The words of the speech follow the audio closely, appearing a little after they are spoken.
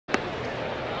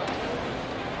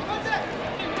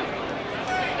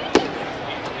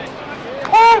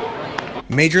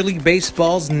Major League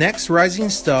Baseball's next rising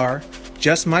star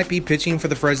just might be pitching for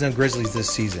the Fresno Grizzlies this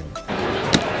season.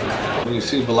 When you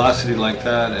see velocity like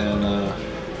that, and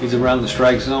he's around the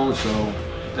strike zone, so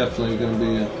definitely going to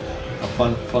be a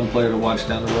fun player to watch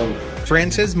down the road.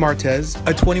 Francis Martes,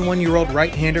 a 21-year-old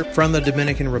right-hander from the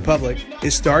Dominican Republic,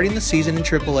 is starting the season in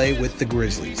AAA with the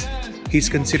Grizzlies. He's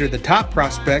considered the top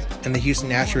prospect in the Houston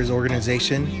Astros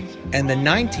organization and the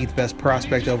 19th best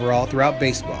prospect overall throughout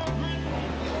baseball.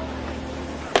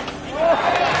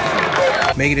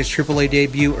 Making his AAA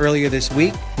debut earlier this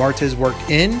week, Martes worked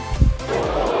in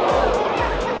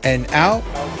and out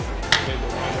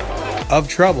of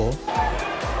trouble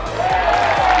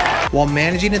while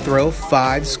managing to throw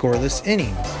 5 scoreless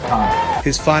innings.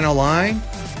 His final line,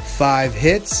 5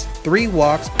 hits, 3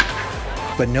 walks,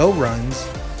 but no runs,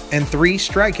 and 3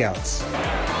 strikeouts.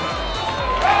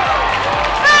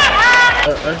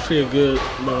 I feel good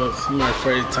about my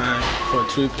first time for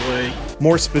AAA.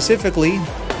 More specifically,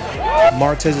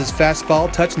 Martes'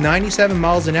 fastball touched 97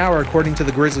 miles an hour according to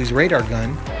the Grizzlies' radar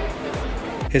gun.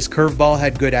 His curveball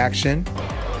had good action.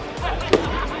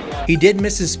 He did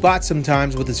miss his spot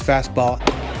sometimes with his fastball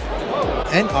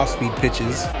and off-speed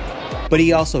pitches, but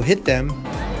he also hit them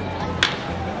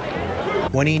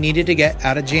when he needed to get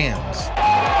out of jams.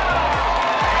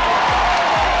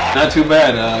 Not too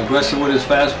bad. Aggressive with his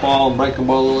fastball, breaking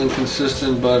ball a little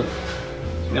inconsistent, but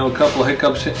you know, a couple of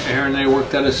hiccups here and there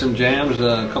worked out of some jams,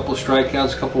 a couple of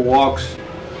strikeouts, a couple of walks,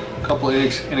 a couple of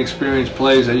inexperienced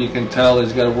plays that you can tell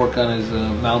he's got to work on his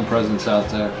mound presence out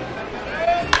there.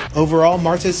 Overall,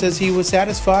 Martes says he was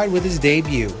satisfied with his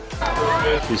debut.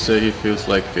 He said he feels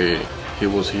like he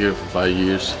was here for 5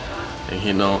 years, and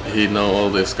he know all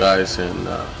these guys, and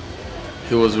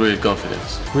he was really confident.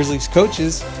 Grizzlies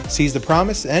coaches sees the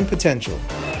promise and potential.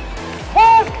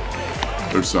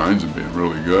 Their signs have been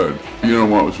really good. You know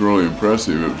what was really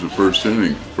impressive? It was the first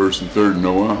inning, first and third,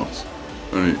 no outs.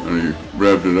 And he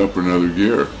revved it up another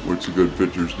gear, which the good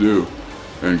pitchers do,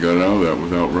 and got out of that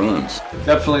without runs.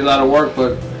 Definitely a lot of work,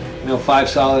 but you know, 5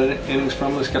 solid innings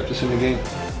from us kept us in the game.